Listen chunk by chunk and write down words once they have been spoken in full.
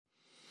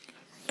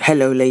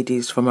Hello,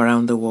 ladies from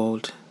around the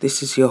world.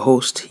 This is your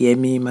host,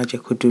 Yemi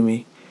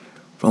Majekodumi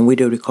from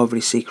Widow Recovery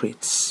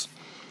Secrets.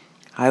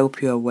 I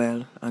hope you are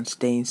well and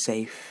staying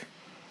safe.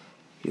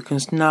 You can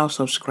now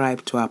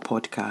subscribe to our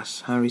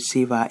podcast and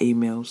receive our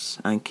emails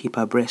and keep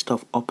abreast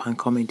of up and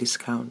coming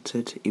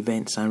discounted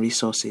events and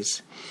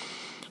resources.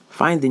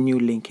 Find the new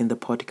link in the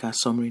podcast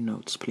summary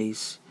notes,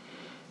 please.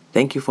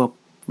 Thank you for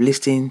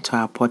listening to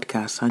our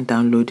podcast and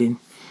downloading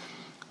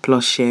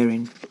plus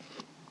sharing.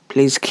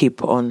 Please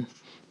keep on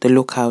the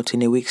lookout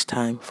in a week's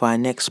time for our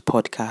next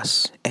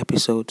podcast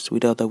episodes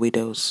with other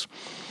widows.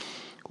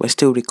 We're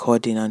still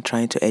recording and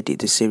trying to edit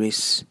the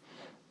series.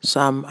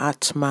 So I'm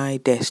at my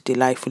desk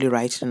delightfully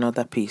writing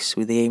another piece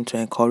with the aim to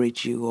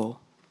encourage you all.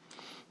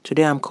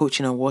 Today I'm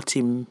coaching on what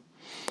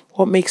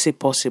makes it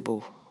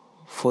possible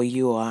for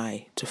you or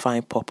I to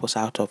find purpose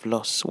out of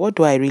loss. What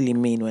do I really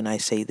mean when I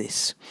say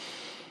this?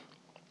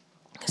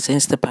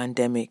 Since the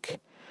pandemic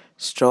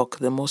struck,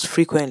 the most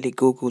frequently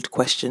Googled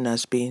question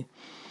has been,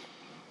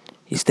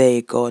 is there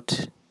a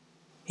God?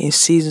 In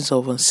seasons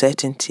of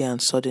uncertainty and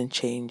sudden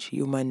change,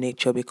 human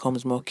nature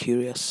becomes more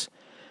curious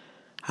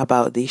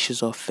about the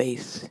issues of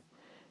faith,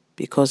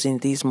 because in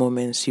these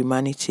moments,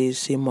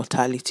 humanity's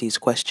immortality is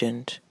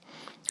questioned,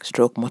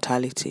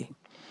 mortality.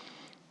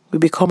 We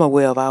become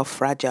aware of how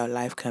fragile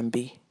life can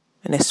be,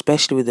 and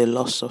especially with the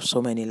loss of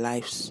so many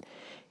lives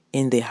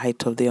in the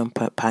height of the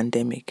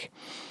pandemic.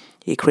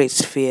 It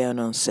creates fear and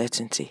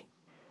uncertainty.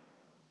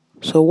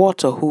 So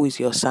what or who is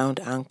your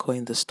sound anchor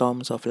in the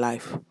storms of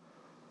life?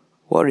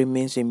 What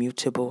remains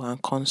immutable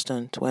and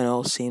constant when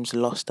all seems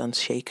lost and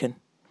shaken?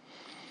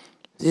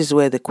 This is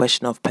where the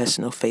question of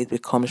personal faith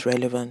becomes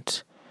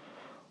relevant.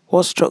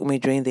 What struck me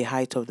during the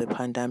height of the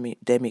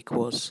pandemic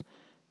was,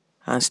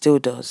 and still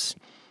does,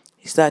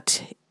 is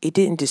that it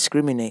didn't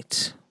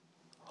discriminate.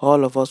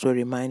 All of us were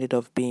reminded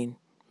of being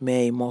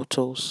mere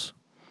immortals.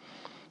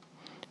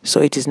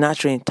 So it is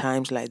natural in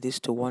times like this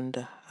to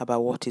wonder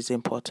about what is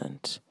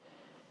important.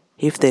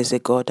 If there's a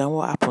God, then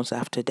what happens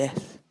after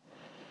death?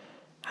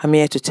 I'm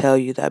here to tell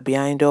you that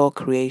behind all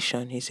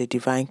creation is a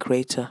divine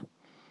creator,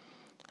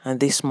 and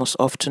this must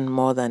often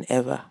more than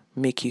ever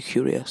make you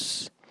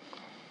curious.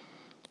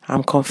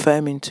 I'm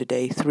confirming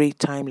today 3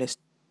 timeless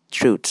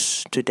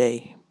truths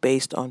today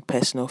based on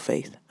personal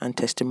faith and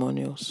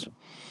testimonials.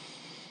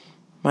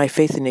 My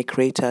faith in a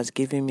creator has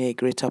given me a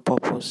greater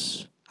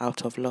purpose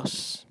out of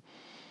loss,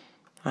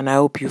 and I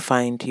hope you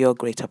find your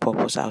greater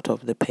purpose out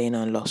of the pain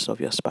and loss of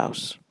your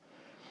spouse.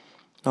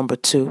 Number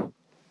 2,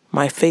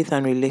 my faith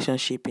and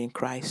relationship in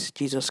Christ,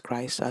 Jesus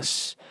Christ,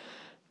 has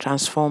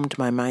transformed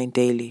my mind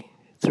daily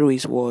through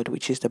His Word,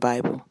 which is the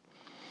Bible,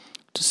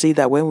 to see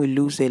that when we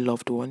lose a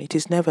loved one, it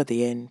is never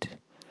the end.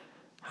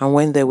 And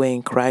when they were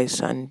in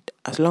Christ, and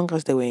as long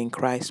as they were in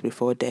Christ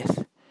before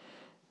death,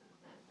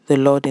 the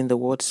Lord in the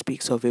Word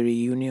speaks of a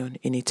reunion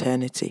in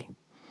eternity.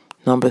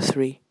 Number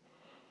 3,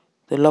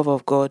 the love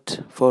of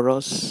God for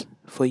us,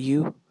 for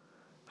you,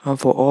 and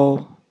for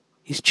all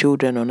His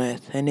children on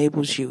earth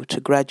enables you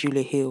to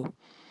gradually heal,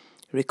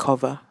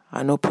 recover,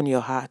 and open your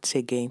hearts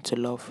again to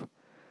love,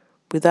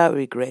 without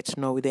regret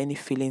nor with any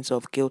feelings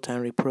of guilt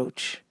and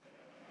reproach.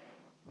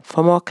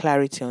 For more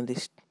clarity on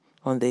this,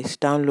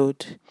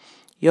 download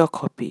your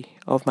copy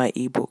of my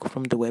ebook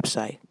from the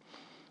website.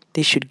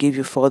 This should give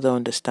you further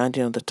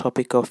understanding on the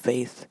topic of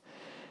faith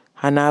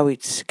and how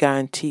it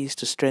guarantees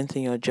to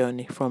strengthen your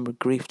journey from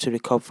grief to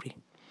recovery.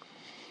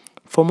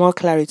 For more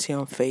clarity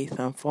on faith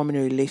and forming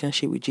a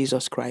relationship with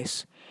Jesus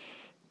Christ,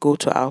 go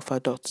to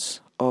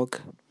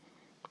alpha.org.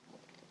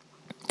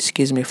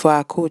 For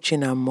our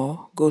coaching and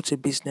more, go to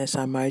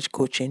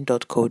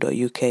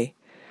businessandmarriagecoaching.co.uk.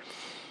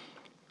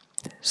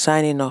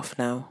 Signing off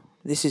now.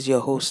 This is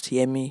your host,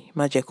 Yemi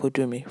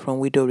Majekodumi from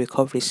Widow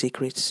Recovery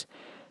Secrets.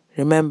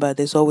 Remember,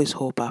 there's always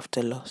hope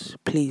after loss.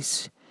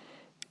 Please,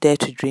 dare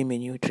to dream a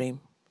new dream.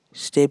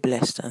 Stay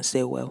blessed and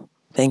stay well.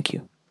 Thank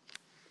you.